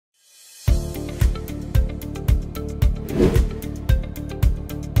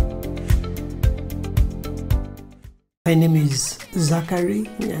My name is Zakari,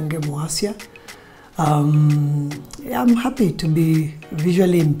 Nyeng'e Mwansia. I'm happy to be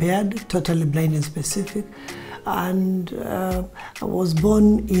visually impaired, totally blind and specific. And I was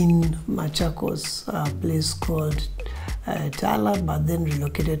born in Machakos, a place called Tala, but then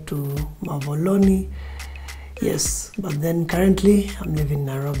relocated to Mavoloni. Yes, but then currently I'm living in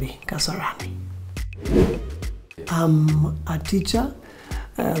Nairobi, Kasarani. I'm a teacher.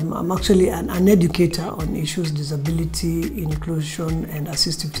 I'm actually an educator on issues disability, inclusion, and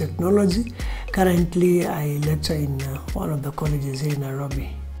assistive technology. Currently, I lecture in one of the colleges here in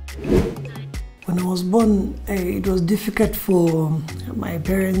Nairobi. When I was born, it was difficult for my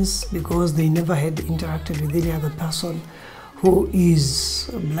parents because they never had interacted with any other person who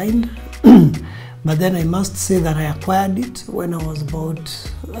is blind. But then I must say that I acquired it when I was about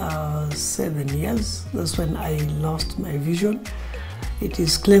 7 years. That's when I lost my vision. It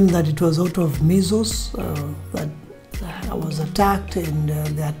is claimed that it was out of measles that I was attacked, and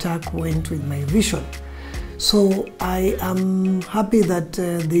the attack went with my vision. So I am happy that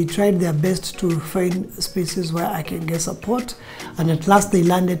they tried their best to find spaces where I can get support, and at last they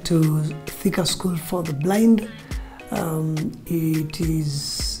landed to Thika School for the Blind. It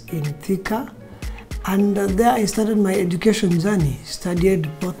is in Thika, and there I started my education journey. Studied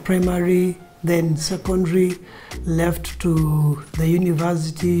both primary, then secondary, left to the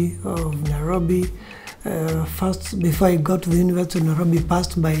University of Nairobi. First, before I got to the University of Nairobi,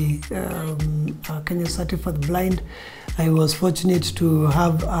 passed by Kenya Center for the Blind. I was fortunate to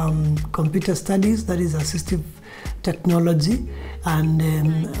have computer studies, that is assistive technology, and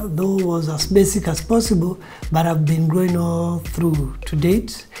though it was as basic as possible, but I've been growing all through to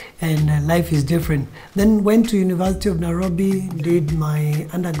date, and life is different. Then went to University of Nairobi, did my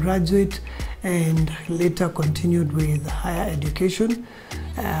undergraduate, and later continued with higher education.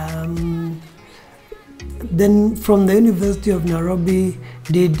 Then from the University of Nairobi,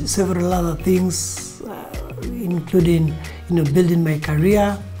 did several other things, including building my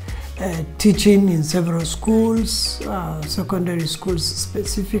career, teaching in several schools, secondary schools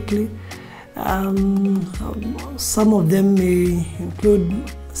specifically. Some of them may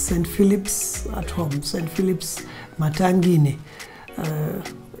include St. Philip's at home, St. Philip's Matangine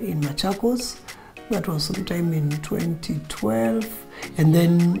in Machakos. That was sometime in 2012. And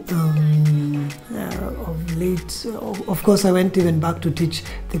then of late, of course, I went even back to teach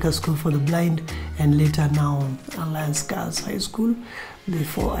Thika School for the Blind, and later now Alliance Girls High School,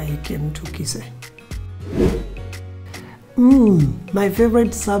 before I came to Kise. My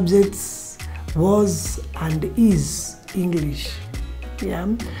favorite subjects was and is English. Yeah,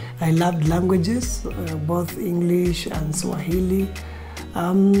 I loved languages, both English and Swahili.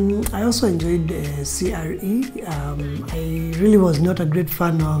 I also enjoyed CRE. I really was not a great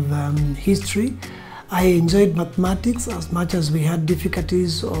fan of history. I enjoyed mathematics as much as we had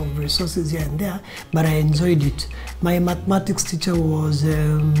difficulties of resources here and there, but I enjoyed it. My mathematics teacher was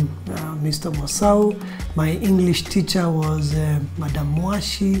Mr. Mosau. My English teacher was Madam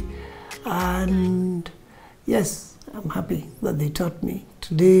Mwashi. And yes, I'm happy that they taught me.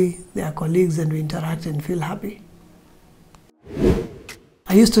 Today, they are colleagues and we interact and feel happy.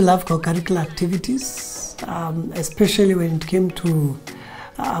 I used to love co-curricular activities, especially when it came to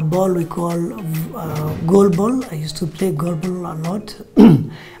a ball we call goal ball. I used to play goal ball a lot.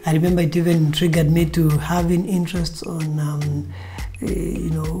 I remember it even triggered me to having interest on,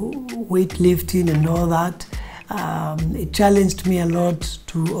 weightlifting and all that. It challenged me a lot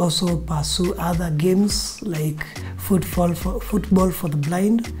to also pursue other games like football for the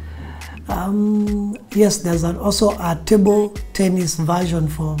blind. Yes, there's also a table tennis version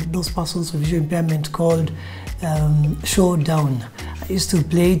for those persons with visual impairment called Showdown. I used to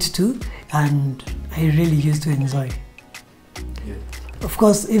play it too, and I really used to enjoy. Yeah. Of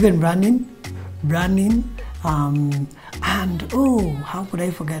course, even running, and oh, how could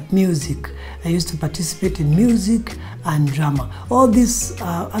I forget music? I used to participate in music and drama. All this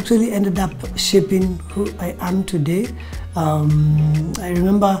actually ended up shaping who I am today. I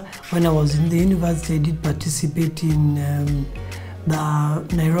remember when I was in the university, I did participate in the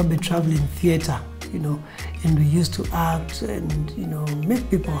Nairobi Traveling Theatre, and we used to act and, make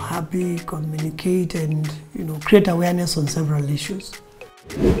people happy, communicate, and, create awareness on several issues.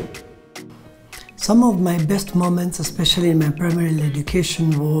 Some of my best moments, especially in my primary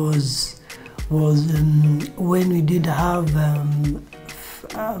education, was when we did have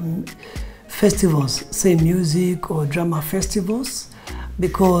festivals, say music or drama festivals,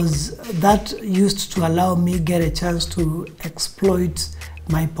 because that used to allow me get a chance to exploit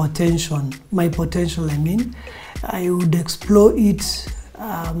my potential. I mean, I would explore it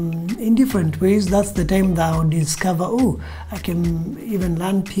in different ways. That's the time that I would discover, oh, I can even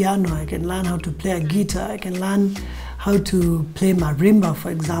learn piano, I can learn how to play a guitar, I can learn how to play marimba, for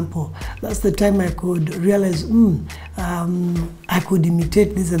example. That's the time I could realize, I could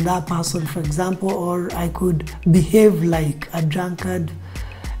imitate this and that person, for example, or I could behave like a drunkard,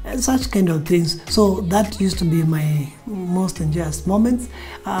 and such kind of things. So that used to be my most enjoyable moments.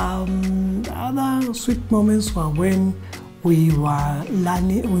 Other sweet moments were when we were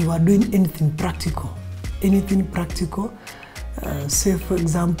learning, we were doing anything practical. Say for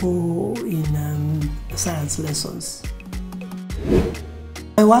example in science lessons.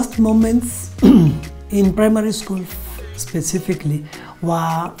 My worst moments in primary school specifically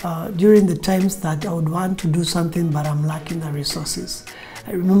were during the times that I would want to do something but I'm lacking the resources.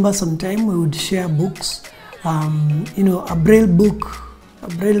 I remember sometime we would share books, a braille book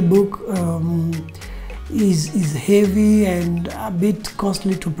is heavy and a bit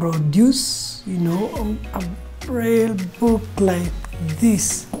costly to produce. A braille book like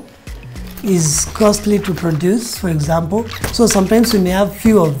this is costly to produce, for example. So sometimes we may have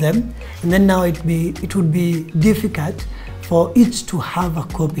few of them, and then now it would be difficult for each to have a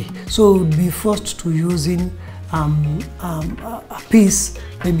copy. So we would be forced to using a piece,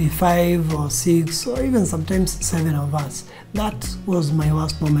 maybe 5 or 6 or even sometimes 7 of us. That was my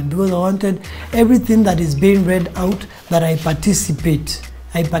worst moment, because I wanted everything that is being read out that I participate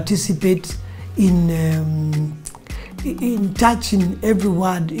in touching every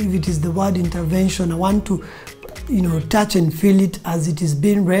word. If it is the word intervention, I want to touch and feel it as it is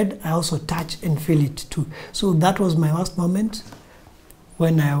being read. I also touch and feel it too. So that was my worst moment,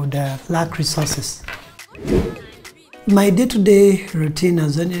 when I would lack resources. My day-to-day routine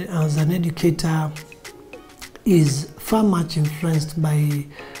as an educator is far much influenced by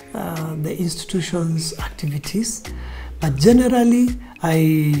the institution's activities, but generally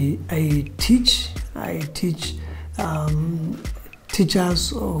I teach teachers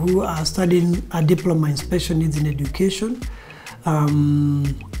who are studying a diploma in special needs in education.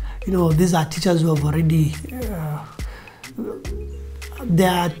 These are teachers who have already they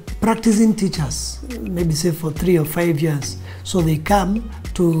are practicing teachers, maybe say for 3 or 5 years. So they come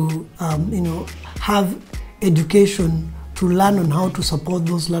to have education to learn on how to support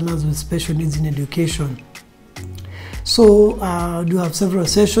those learners with special needs in education. So do have several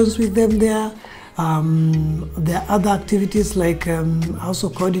sessions with them there. There are other activities like I also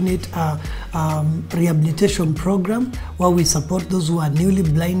coordinate a rehabilitation program where we support those who are newly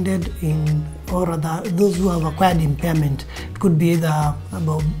blinded or rather those who have acquired impairment. It could be either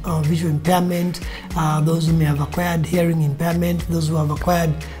about visual impairment, those who may have acquired hearing impairment, those who have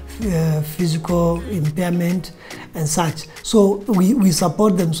acquired physical impairment and such. So we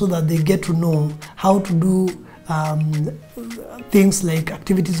support them so that they get to know how to do things like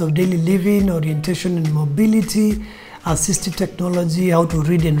activities of daily living, orientation and mobility, assistive technology, how to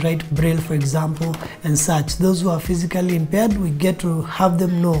read and write braille, for example, and such. Those who are physically impaired, we get to have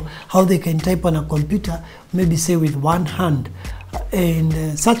them know how they can type on a computer, maybe say with one hand,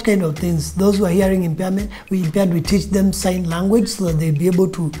 and such kind of things. Those who are hearing impaired, we teach them sign language so that they'll be able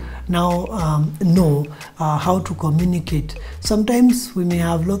to now know how to communicate. Sometimes we may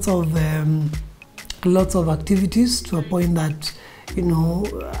have lots of activities to a point that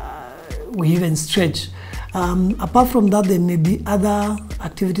we even stretch. Apart from that, there may be other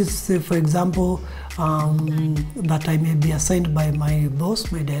activities, say for example, that I may be assigned by my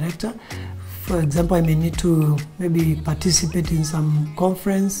boss, my director. For example, I may need to maybe participate in some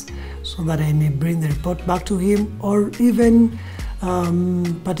conference so that I may bring the report back to him, or even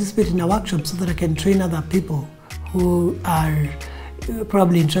participate in a workshop so that I can train other people who are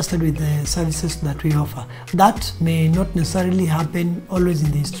probably interested with the services that we offer. That may not necessarily happen always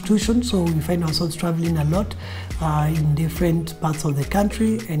in the institution, so we find ourselves traveling a lot in different parts of the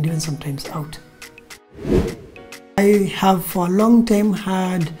country and even sometimes out. I have for a long time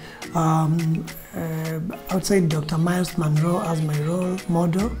had outside Dr. Miles Monroe as my role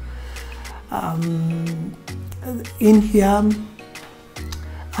model. In here,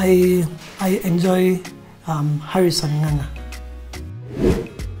 I enjoy Harrison Nyeng'e.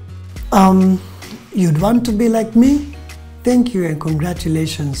 You'd want to be like me? Thank you and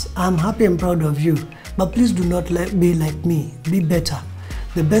congratulations. I'm happy and proud of you. But please do not be like me. Be better.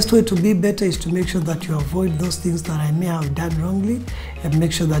 The best way to be better is to make sure that you avoid those things that I may have done wrongly, and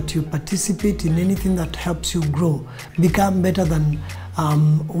make sure that you participate in anything that helps you grow. Become better than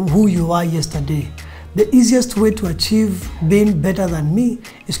who you were yesterday. The easiest way to achieve being better than me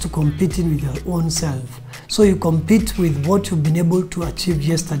is to compete with your own self. So you compete with what you've been able to achieve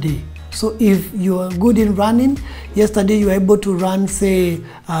yesterday. So if you are good in running, yesterday you were able to run, say,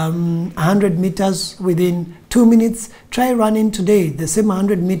 100 meters within 2 minutes, try running today the same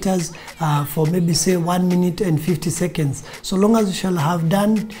 100 meters for maybe, say, 1 minute and 50 seconds. So long as you shall have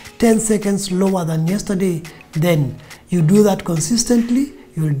done 10 seconds lower than yesterday, then you do that consistently,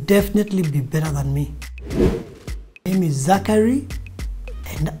 you'll definitely be better than me. My name is Zakari,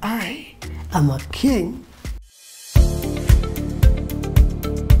 and I am a king.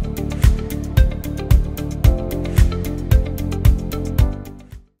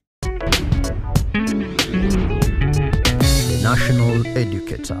 National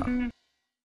Educator.